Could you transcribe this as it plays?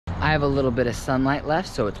I have a little bit of sunlight left,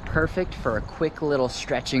 so it's perfect for a quick little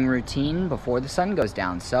stretching routine before the sun goes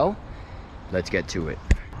down. So let's get to it.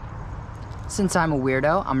 Since I'm a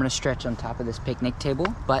weirdo, I'm gonna stretch on top of this picnic table,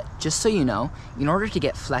 but just so you know, in order to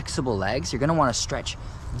get flexible legs, you're gonna wanna stretch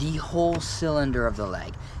the whole cylinder of the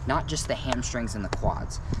leg, not just the hamstrings and the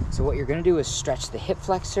quads. So what you're gonna do is stretch the hip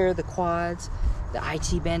flexor, the quads, the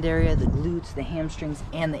IT band area, the glutes, the hamstrings,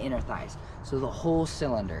 and the inner thighs. So the whole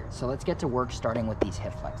cylinder. So let's get to work starting with these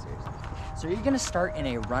hip flexors. So you're gonna start in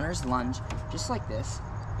a runner's lunge, just like this.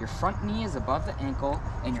 Your front knee is above the ankle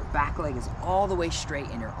and your back leg is all the way straight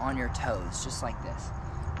and you're on your toes, just like this.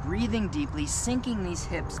 Breathing deeply, sinking these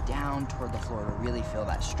hips down toward the floor to really feel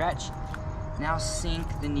that stretch. Now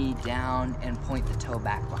sink the knee down and point the toe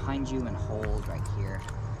back behind you and hold right here.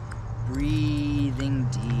 Breathing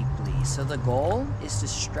deeply. So the goal is to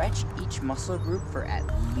stretch each muscle group for at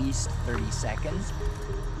least 30 seconds.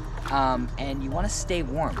 And you want to stay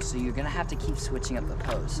warm, so you're going to have to keep switching up the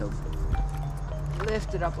pose. So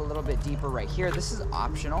lift it up a little bit deeper right here. This is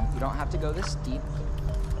optional. You don't have to go this deep.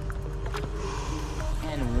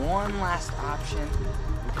 And one last option.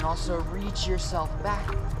 You can also reach yourself back.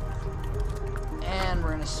 And we're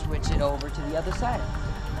going to switch it over to the other side.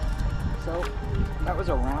 So that was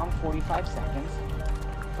around 45 seconds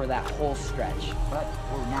for that whole stretch. But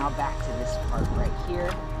we're now back to this part right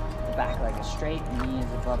here. The back leg is straight, knee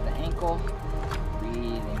is above the ankle.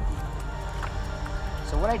 Breathing.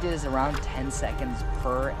 So what I did is around 10 seconds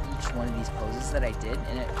per each one of these poses that I did,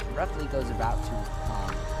 and it roughly goes about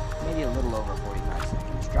to maybe a little over 45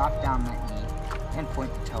 seconds. Drop down that knee and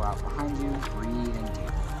point the toe out behind you, breathing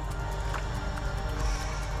deep.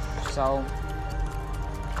 So,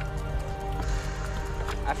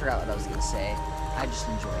 I forgot what I was gonna say. I just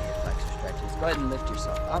enjoy hip flexor stretches. Go ahead and lift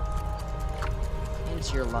yourself up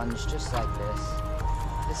into your lunge just like this.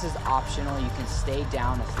 This is optional. You can stay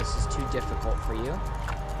down if this is too difficult for you.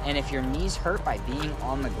 And if your knees hurt by being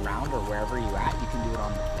on the ground or wherever you're at, you can do it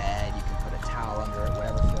on the bed. You can put a towel under it,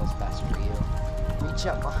 whatever feels best for you. Reach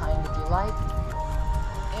up behind if you like,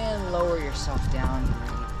 and lower yourself down.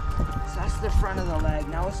 So that's the front of the leg.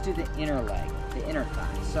 Now let's do the inner leg, the inner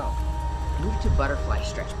thigh. So move to butterfly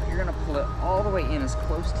stretch, but you're gonna pull it all the way in as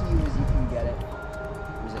close to you as you can get it.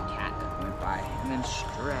 There's a cat that went by. And then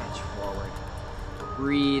stretch forward.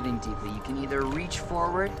 Breathing deeply. You can either reach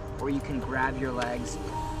forward or you can grab your legs,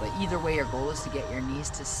 but either way your goal is to get your knees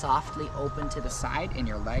to softly open to the side and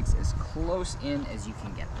your legs as close in as you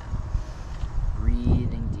can get them.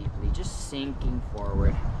 Breathing deeply, just sinking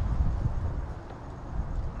forward.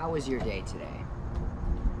 How was your day today?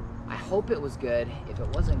 I hope it was good. If it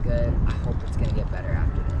wasn't good, I hope it's gonna get better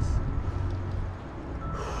after this.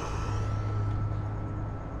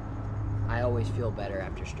 I always feel better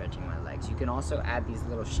after stretching my legs. You can also add these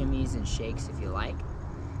little shimmies and shakes if you like.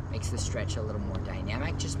 Makes the stretch a little more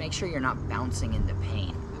dynamic. Just make sure you're not bouncing into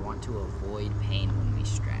pain. We want to avoid pain when we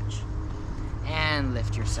stretch. And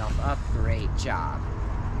lift yourself up, great job.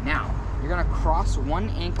 Now, you're gonna cross one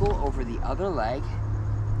ankle over the other leg,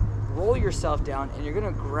 roll yourself down, and you're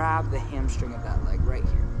gonna grab the hamstring of that leg right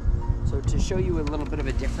here. So to show you a little bit of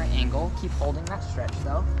a different angle, keep holding that stretch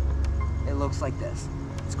though. It looks like this.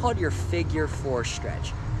 It's called your figure 4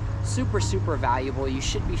 stretch. Super, super valuable. You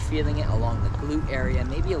should be feeling it along the glute area,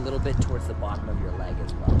 maybe a little bit towards the bottom of your leg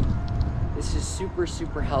as well. This is super,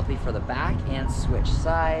 super healthy for the back, and switch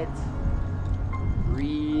sides.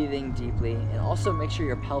 Breathing deeply, and also make sure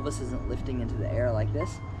your pelvis isn't lifting into the air like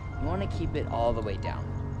this. You want to keep it all the way down.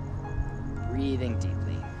 Breathing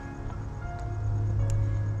deeply.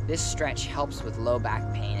 This stretch helps with low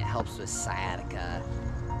back pain. It helps with sciatica.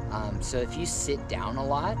 So if you sit down a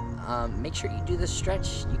lot, make sure you do this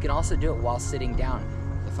stretch. You can also do it while sitting down.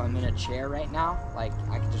 If I'm in a chair right now, like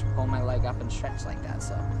I can just pull my leg up and stretch like that.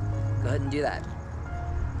 So go ahead and do that.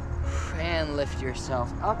 And lift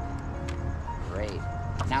yourself up. Great.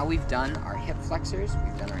 Now we've done our hip flexors,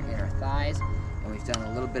 we've done our inner thighs, and we've done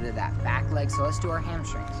a little bit of that back leg. So let's do our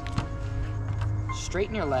hamstrings.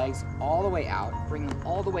 Straighten your legs all the way out, bring them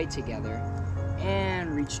all the way together,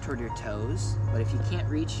 and reach toward your toes. But if you can't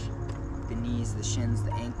reach the knees, the shins,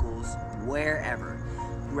 the ankles, wherever,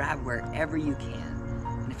 grab wherever you can.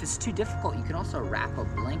 And if it's too difficult, you can also wrap a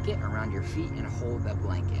blanket around your feet and hold that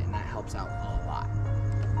blanket, and that helps out a lot.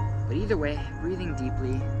 But either way, breathing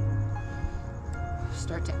deeply,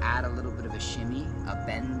 start to add a little bit of a shimmy, a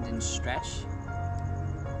bend and stretch.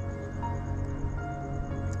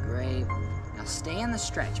 That's great. Now stay in the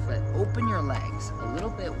stretch, but open your legs a little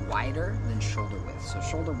bit wider than shoulder width. So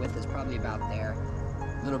shoulder width is probably about there,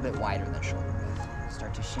 a little bit wider than shoulder width.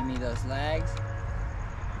 Start to shimmy those legs.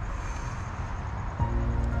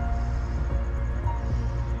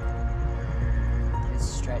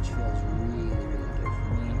 stretch feels really, really good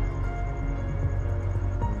for me.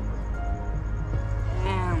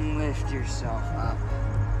 And lift yourself up.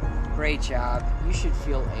 Great job. You should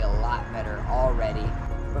feel a lot better already.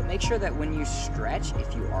 But make sure that when you stretch,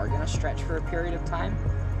 if you are gonna stretch for a period of time,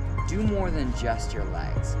 do more than just your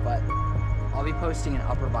legs. But I'll be posting an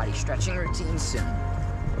upper body stretching routine soon.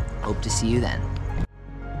 Hope to see you then.